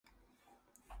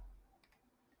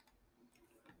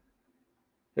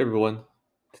Hey everyone,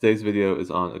 today's video is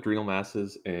on adrenal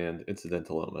masses and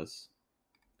incidentalomas.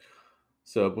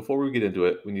 So before we get into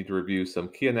it, we need to review some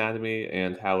key anatomy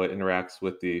and how it interacts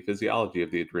with the physiology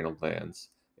of the adrenal glands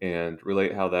and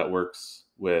relate how that works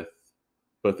with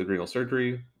both adrenal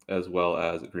surgery as well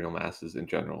as adrenal masses in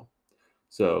general.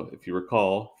 So if you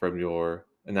recall from your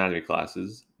anatomy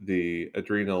classes, the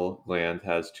adrenal gland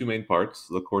has two main parts,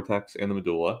 the cortex and the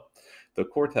medulla. The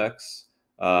cortex,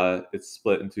 it's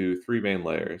split into three main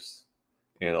layers,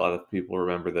 and a lot of people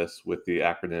remember this with the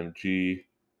acronym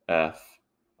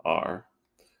GFR.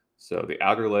 So the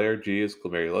outer layer, G, is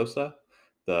glomerulosa.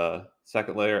 The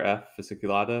second layer, F,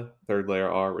 fasciculata. Third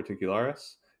layer, R,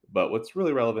 reticularis. But what's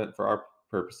really relevant for our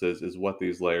purposes is what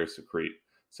these layers secrete.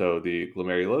 So the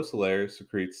glomerulosa layer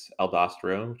secretes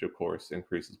aldosterone, which of course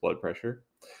increases blood pressure.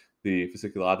 The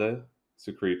fasciculata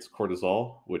secretes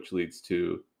cortisol, which leads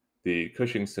to the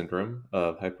Cushing syndrome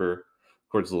of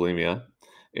hypercortisolemia.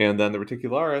 And then the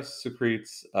reticularis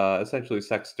secretes essentially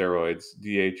sex steroids.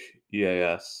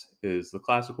 DHEAS is the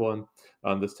classic one.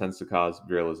 This tends to cause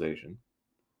virilization.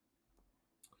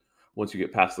 Once you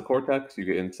get past the cortex, you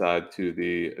get inside to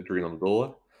the adrenal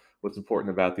medulla. What's important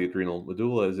about the adrenal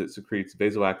medulla is it secretes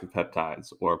vasoactive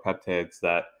peptides, or peptides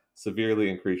that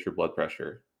severely increase your blood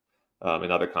pressure.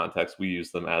 In other contexts, we use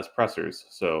them as pressors.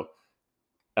 So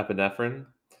epinephrine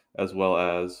as well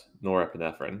as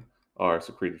norepinephrine are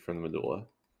secreted from the medulla.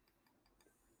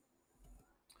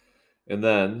 And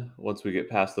then once we get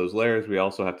past those layers, we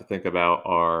also have to think about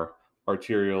our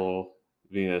arterial,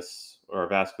 venous, or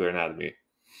vascular anatomy.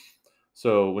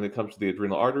 So when it comes to the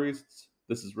adrenal arteries,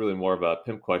 this is really more of a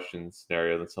pimp question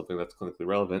scenario than something that's clinically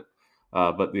relevant.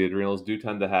 But the adrenals do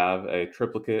tend to have a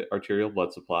triplicate arterial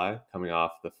blood supply coming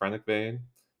off the phrenic vein,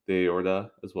 the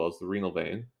aorta, as well as the renal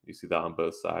vein. You see that on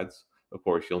both sides. Of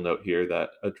course, you'll note here that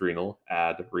adrenal,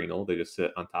 adrenal, they just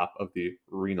sit on top of the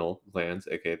renal glands,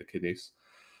 aka the kidneys.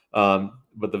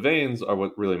 But the veins are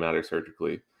what really matter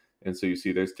surgically. And so you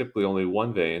see there's typically only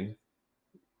one vein,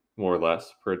 more or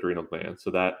less, per adrenal gland.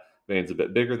 So that vein's a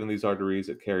bit bigger than these arteries.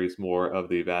 It carries more of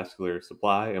the vascular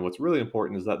supply. And what's really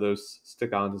important is that those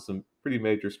stick onto some pretty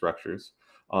major structures.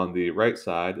 On the right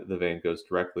side, the vein goes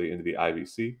directly into the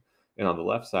IVC. And on the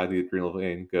left side, the adrenal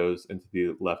vein goes into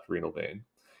the left renal vein.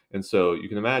 And so you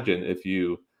can imagine if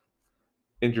you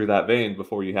injure that vein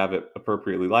before you have it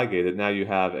appropriately ligated, now you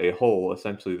have a hole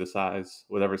essentially the size,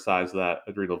 whatever size that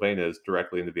adrenal vein is,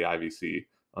 directly into the IVC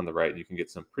on the right. And you can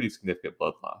get some pretty significant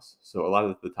blood loss. So a lot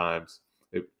of the times,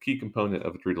 a key component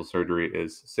of adrenal surgery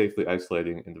is safely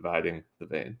isolating and dividing the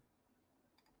vein.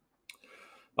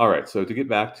 All right, so to get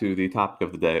back to the topic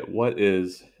of the day, what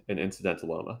is an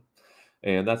incidentaloma?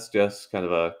 And that's just kind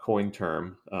of a coin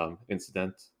term.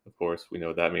 Incident, of course, we know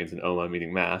what that means in oma,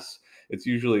 meaning mass. It's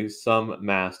usually some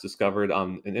mass discovered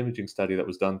on an imaging study that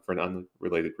was done for an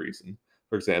unrelated reason.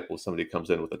 For example, if somebody comes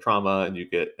in with a trauma and you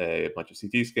get a bunch of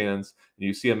CT scans and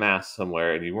you see a mass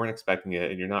somewhere and you weren't expecting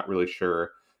it and you're not really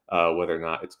sure whether or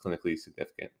not it's clinically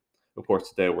significant. Of course,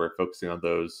 today we're focusing on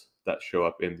those that show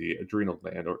up in the adrenal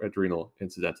gland or adrenal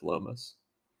incidentalomas.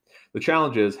 The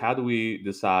challenge is, how do we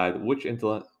decide which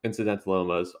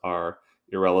incidentalomas are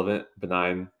irrelevant,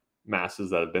 benign masses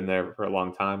that have been there for a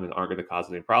long time and aren't going to cause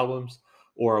any problems,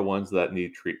 or are ones that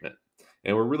need treatment?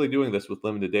 And we're really doing this with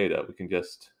limited data.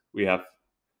 We have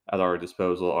at our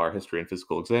disposal our history and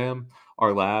physical exam,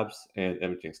 our labs, and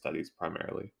imaging studies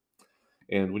primarily.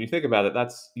 And when you think about it,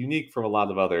 that's unique from a lot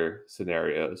of other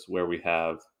scenarios where we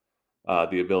have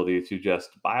the ability to just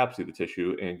biopsy the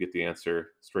tissue and get the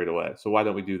answer straight away. So why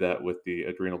don't we do that with the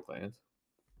adrenal gland?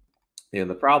 And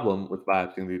the problem with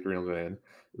biopsying the adrenal gland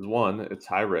is, one, it's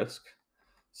high risk.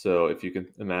 So if you can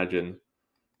imagine,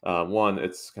 one,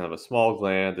 it's kind of a small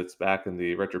gland. It's back in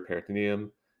the retroperitoneum.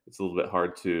 It's a little bit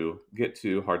hard to get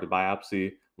to, hard to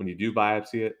biopsy. When you do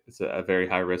biopsy it, it's a very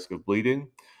high risk of bleeding.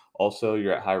 Also,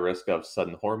 you're at high risk of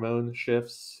sudden hormone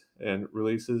shifts and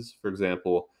releases. For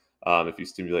example, if you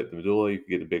stimulate the medulla, you could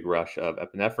get a big rush of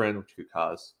epinephrine, which could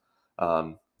cause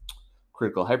um,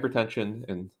 critical hypertension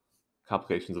and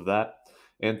complications of that.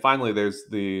 And finally, there's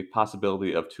the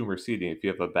possibility of tumor seeding. If you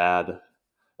have a bad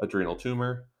adrenal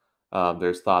tumor,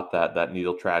 there's thought that that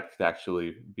needle tract could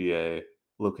actually be a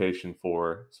location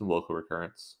for some local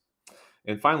recurrence.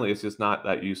 And finally, it's just not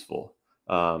that useful.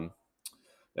 Um,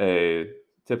 a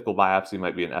typical biopsy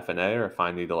might be an FNA or a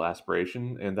fine needle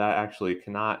aspiration, and that actually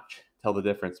cannot tell the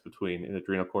difference between an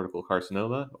adrenocortical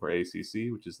carcinoma, or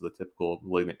ACC, which is the typical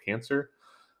malignant cancer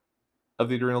of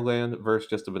the adrenal gland, versus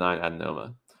just a benign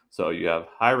adenoma. So you have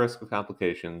high risk of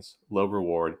complications, low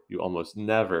reward. You almost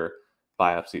never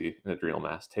biopsy an adrenal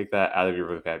mass. Take that out of your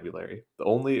vocabulary. The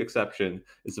only exception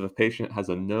is if a patient has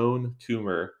a known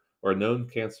tumor or a known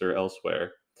cancer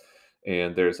elsewhere,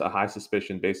 and there's a high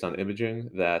suspicion based on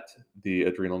imaging that the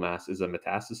adrenal mass is a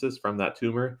metastasis from that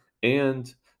tumor,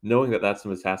 and knowing that that's a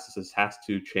metastasis has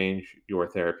to change your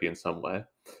therapy in some way.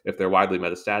 If they're widely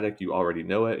metastatic, you already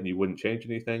know it and you wouldn't change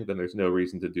anything, then there's no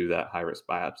reason to do that high risk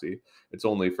biopsy. It's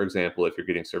only, for example, if you're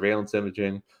getting surveillance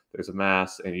imaging, there's a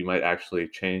mass, and you might actually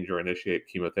change or initiate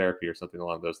chemotherapy or something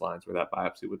along those lines where that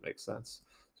biopsy would make sense.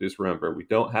 So just remember, we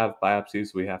don't have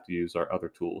biopsies, we have to use our other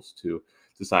tools to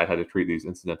decide how to treat these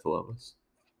incidentalomas.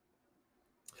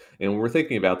 And when we're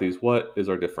thinking about these, what is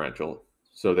our differential?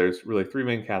 So there's really three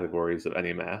main categories of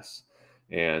any mass.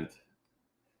 And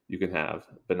you can have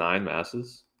benign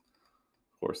masses.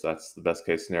 Of course, that's the best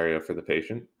case scenario for the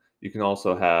patient. You can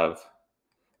also have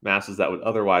masses that would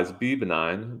otherwise be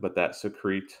benign, but that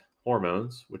secrete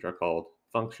hormones, which are called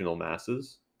functional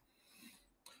masses.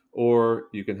 Or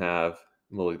you can have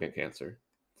malignant cancer.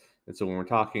 And so when we're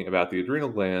talking about the adrenal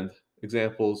gland,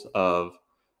 examples of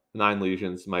benign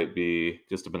lesions might be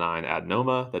just a benign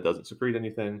adenoma that doesn't secrete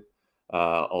anything.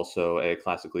 Also, a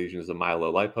classic lesion is a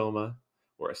myelolipoma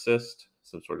or a cyst,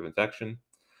 some sort of infection.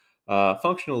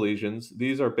 Functional lesions,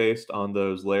 these are based on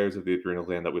those layers of the adrenal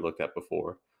gland that we looked at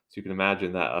before. So you can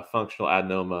imagine that a functional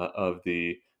adenoma of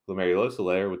the glomerulosa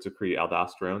layer would secrete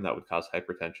aldosterone that would cause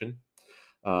hypertension.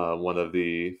 One of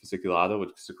the fasciculata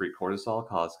would secrete cortisol,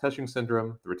 cause Cushing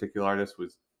syndrome. The reticulitis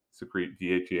would secrete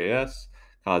DHEAS,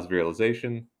 cause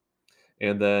virilization.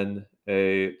 And then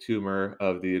a tumor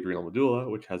of the adrenal medulla,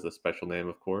 which has a special name,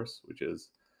 of course, which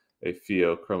is a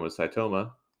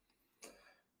pheochromocytoma,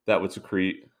 that would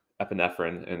secrete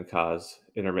epinephrine and cause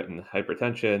intermittent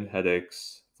hypertension,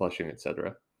 headaches, flushing,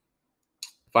 etc.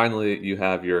 Finally, you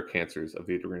have your cancers of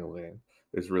the adrenal gland.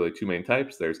 There's really two main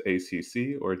types. There's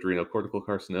ACC, or adrenocortical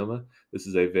carcinoma. This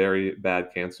is a very bad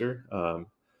cancer.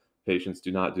 Patients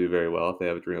do not do very well if they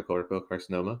have adrenocortical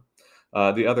carcinoma.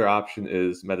 The other option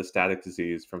is metastatic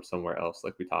disease from somewhere else,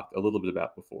 like we talked a little bit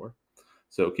about before.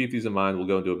 So keep these in mind. We'll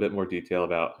go into a bit more detail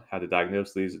about how to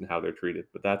diagnose these and how they're treated.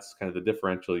 But that's kind of the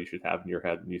differential you should have in your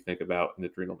head when you think about an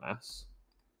adrenal mass.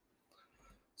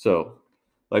 So,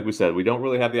 like we said, we don't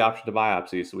really have the option to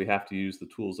biopsy, so we have to use the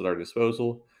tools at our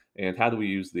disposal. And how do we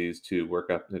use these to work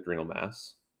up an adrenal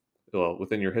mass? Well,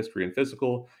 within your history and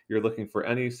physical, you're looking for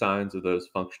any signs of those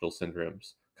functional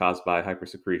syndromes caused by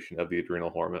hypersecretion of the adrenal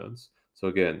hormones. So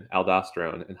again,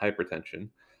 aldosterone and hypertension,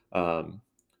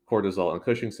 cortisol and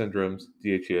Cushing syndromes,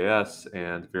 DHEAS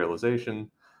and virilization,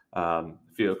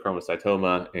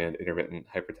 pheochromocytoma and intermittent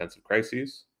hypertensive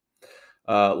crises.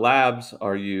 Labs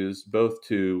are used both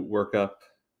to work up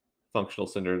functional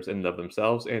syndromes in and of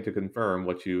themselves and to confirm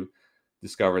what you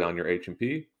discovered on your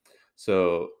H&P.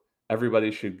 So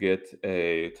everybody should get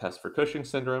a test for Cushing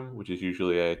syndrome, which is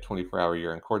usually a 24-hour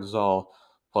urine cortisol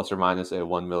plus or minus a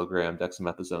 1 milligram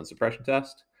dexamethasone suppression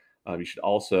test. You should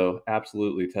also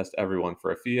absolutely test everyone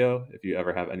for a pheo if you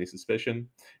ever have any suspicion,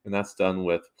 and that's done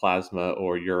with plasma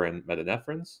or urine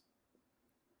metanephrines.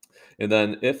 And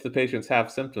then if the patients have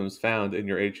symptoms found in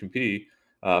your H&P,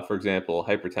 for example,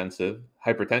 hypertension,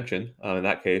 in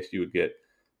that case, you would get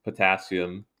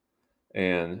potassium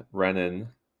and renin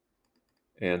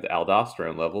and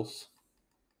aldosterone levels.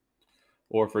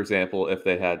 Or, for example, if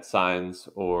they had signs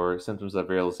or symptoms of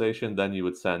virilization, then you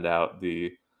would send out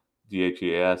the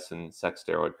DHEAS and sex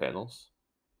steroid panels.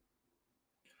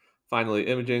 Finally,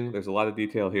 imaging. There's a lot of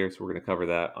detail here, so we're going to cover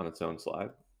that on its own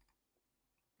slide.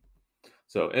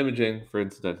 So imaging for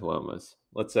incidentalomas.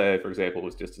 Let's say, for example, it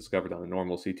was just discovered on a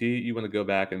normal CT. You want to go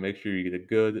back and make sure you get a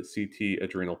good CT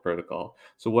adrenal protocol.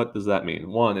 So what does that mean?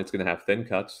 One, it's going to have thin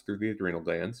cuts through the adrenal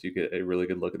glands. You get a really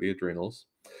good look at the adrenals.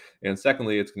 And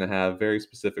secondly, it's going to have very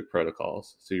specific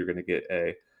protocols. So you're going to get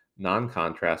a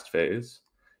non-contrast phase.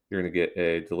 You're going to get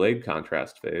a delayed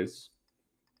contrast phase.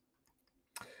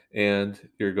 And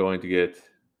you're going to get,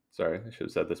 sorry, I should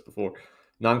have said this before,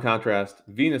 non-contrast,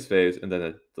 venous phase, and then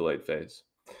a delayed phase.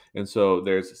 And so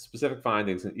there's specific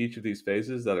findings in each of these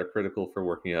phases that are critical for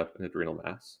working up an adrenal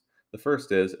mass. The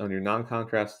first is, on your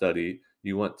non-contrast study,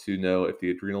 you want to know if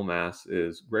the adrenal mass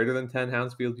is greater than 10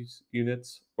 Hounsfield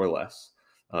units or less.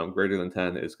 Greater than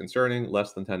 10 is concerning,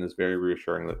 less than 10 is very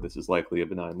reassuring that this is likely a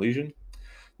benign lesion.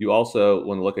 You also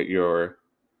want to look at your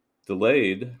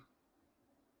delayed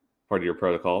part of your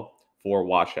protocol for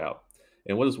washout.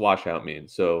 And what does washout mean?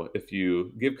 So if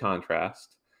you give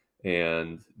contrast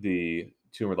and the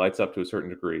tumor lights up to a certain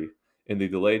degree, in the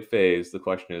delayed phase, the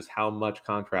question is how much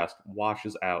contrast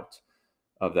washes out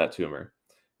of that tumor.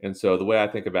 And so the way I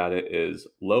think about it is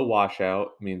low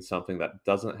washout means something that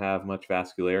doesn't have much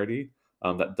vascularity,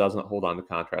 that doesn't hold on to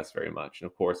contrast very much. And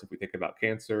of course, if we think about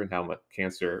cancer and how much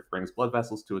cancer brings blood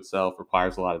vessels to itself,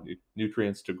 requires a lot of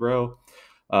nutrients to grow,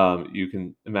 you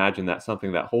can imagine that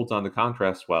something that holds on to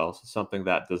contrast well, so something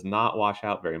that does not wash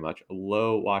out very much, a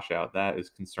low washout, that is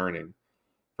concerning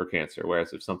for cancer.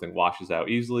 Whereas if something washes out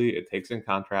easily, it takes in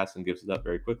contrast and gives it up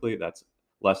very quickly, that's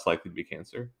less likely to be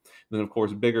cancer. And then, of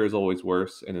course, bigger is always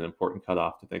worse, and an important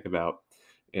cutoff to think about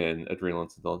in adrenal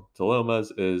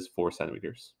incidentalomas is 4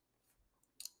 centimeters.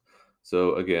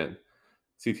 So again,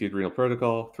 CT adrenal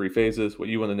protocol, 3 phases. What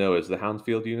you want to know is the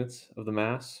Hounsfield units of the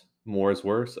mass. More is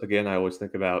worse. Again, I always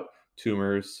think about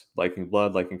tumors liking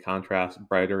blood, liking contrast.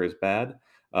 Brighter is bad.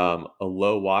 A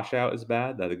low washout is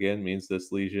bad. That again means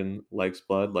this lesion likes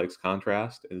blood, likes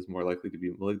contrast, and is more likely to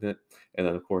be malignant. And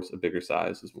then, of course, a bigger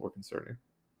size is more concerning.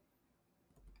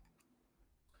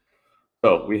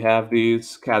 So we have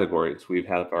these categories. We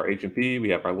have our H&P, we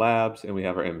have our labs, and we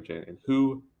have our imaging. And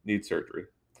who needs surgery?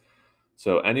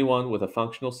 So anyone with a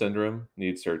functional syndrome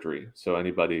needs surgery. So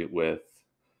anybody with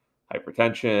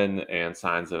hypertension and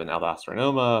signs of an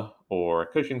aldosteronoma or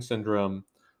Cushing syndrome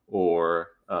or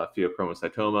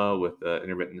pheochromocytoma with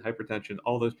intermittent hypertension,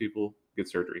 all those people get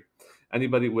surgery.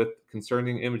 Anybody with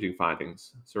concerning imaging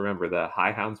findings. So remember the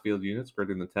high Hounsfield units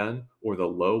greater than 10 or the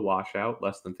low washout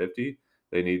less than 50,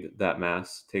 they need that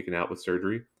mass taken out with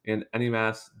surgery. And any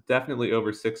mass definitely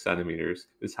over 6 centimeters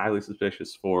is highly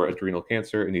suspicious for adrenal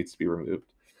cancer and needs to be removed.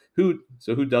 Who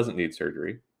doesn't need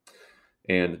surgery?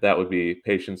 And that would be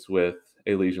patients with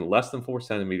a lesion less than 4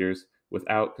 centimeters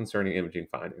without concerning imaging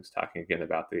findings, talking again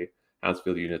about the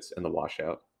Hounsfield units and the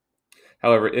washout.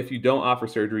 However, if you don't offer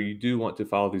surgery, you do want to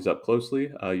follow these up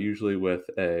closely, usually with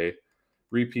a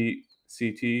repeat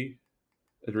CT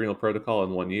adrenal protocol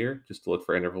in 1 year, just to look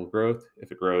for interval growth.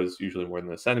 If it grows usually more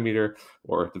than a centimeter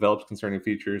or develops concerning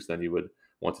features, then you would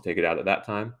want to take it out at that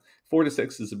time. 4 to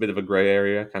 6 is a bit of a gray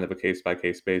area, kind of a case by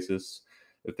case basis.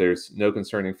 If there's no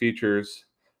concerning features,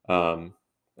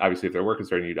 obviously, if there were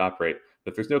concerning, you'd operate.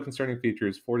 But if there's no concerning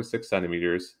features, 4 to 6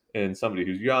 centimeters, in somebody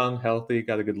who's young, healthy,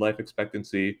 got a good life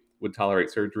expectancy, would tolerate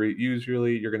surgery,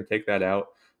 usually you're going to take that out.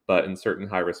 But in certain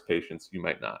high risk patients, you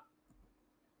might not.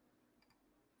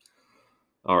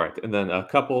 All right, and then a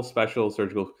couple special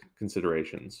surgical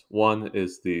considerations. One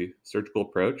is the surgical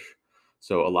approach.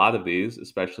 So a lot of these,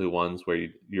 especially ones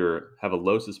where have a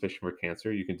low suspicion for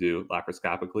cancer, you can do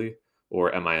laparoscopically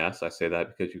or MIS. I say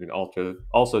that because you can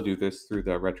also do this through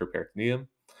the retroperitoneum.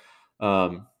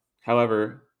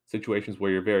 However, situations where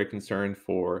you're very concerned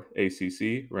for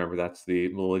ACC, remember that's the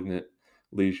malignant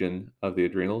lesion of the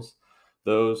adrenals.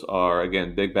 Those are,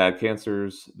 again, big bad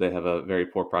cancers. They have a very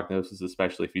poor prognosis,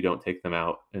 especially if you don't take them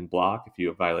out in block. If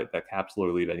you violate that capsule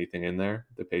or leave anything in there,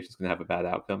 the patient's going to have a bad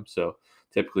outcome. So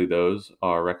typically those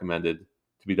are recommended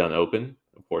to be done open.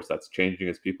 Of course, that's changing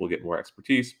as people get more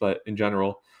expertise. But in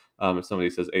general, if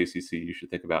somebody says ACC, you should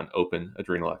think about an open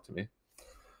adrenalectomy.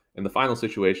 And the final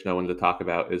situation I wanted to talk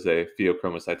about is a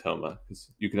pheochromocytoma. Because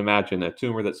you can imagine a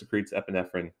tumor that secretes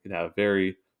epinephrine can have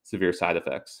very severe side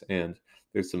effects. And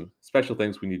there's some special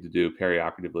things we need to do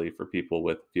perioperatively for people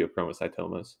with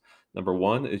pheochromocytomas. Number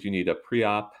one is you need a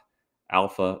pre-op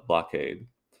alpha blockade.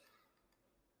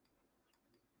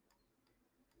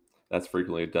 That's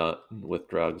frequently done with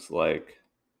drugs like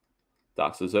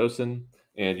doxazosin,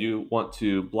 and you want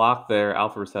to block their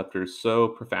alpha receptors so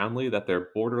profoundly that they're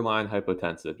borderline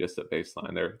hypotensive just at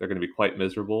baseline. They're going to be quite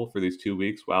miserable for these 2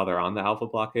 weeks while they're on the alpha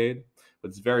blockade. But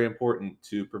it's very important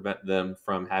to prevent them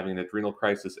from having an adrenal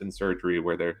crisis in surgery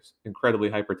where they're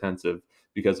incredibly hypertensive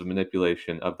because of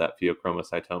manipulation of that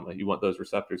pheochromocytoma. You want those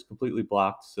receptors completely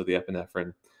blocked so the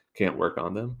epinephrine can't work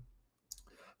on them.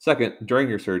 Second, during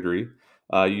your surgery,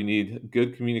 you need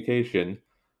good communication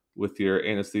with your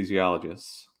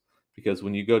anesthesiologists, because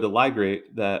when you go to ligate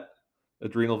that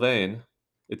adrenal vein,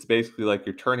 it's basically like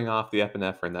you're turning off the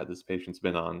epinephrine that this patient's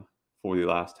been on for the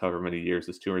last however many years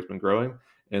this tumor's been growing,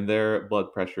 and their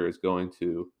blood pressure is going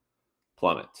to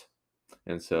plummet.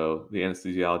 And so the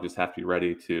anesthesiologists have to be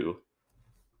ready to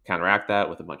counteract that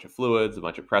with a bunch of fluids, a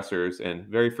bunch of pressors, and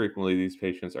very frequently these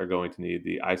patients are going to need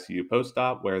the ICU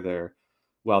post-op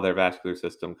while their vascular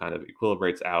system kind of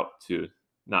equilibrates out to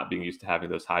not being used to having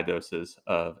those high doses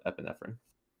of epinephrine.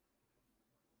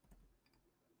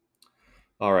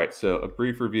 All right, so a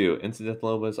brief review.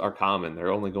 Incidentalomas are common.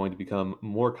 They're only going to become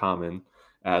more common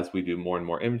as we do more and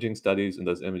more imaging studies, and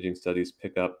those imaging studies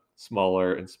pick up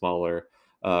smaller and smaller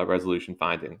resolution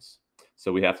findings.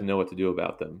 So we have to know what to do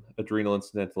about them. Adrenal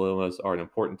incidentalomas are an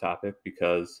important topic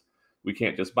because we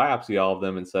can't just biopsy all of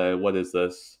them and say, what is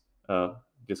this?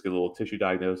 Just get a little tissue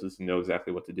diagnosis and know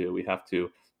exactly what to do. We have to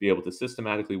be able to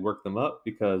systematically work them up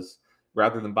because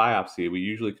Rather than biopsy, we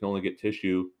usually can only get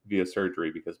tissue via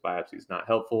surgery because biopsy is not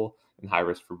helpful and high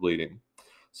risk for bleeding.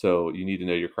 So you need to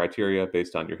know your criteria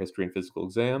based on your history and physical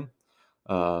exam,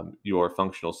 your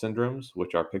functional syndromes,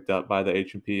 which are picked up by the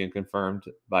H&P and confirmed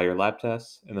by your lab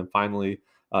tests, and then finally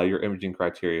your imaging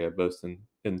criteria, both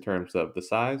in terms of the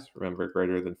size, remember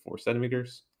greater than 4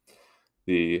 centimeters,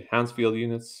 the Hounsfield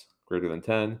units greater than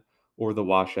 10, or the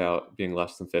washout being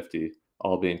less than 50,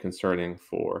 all being concerning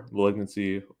for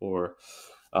malignancy or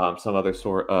some other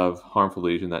sort of harmful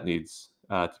lesion that needs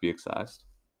to be excised.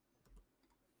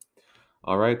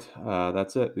 All right,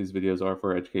 that's it. These videos are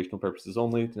for educational purposes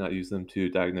only. Do not use them to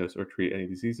diagnose or treat any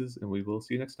diseases, and we will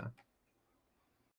see you next time.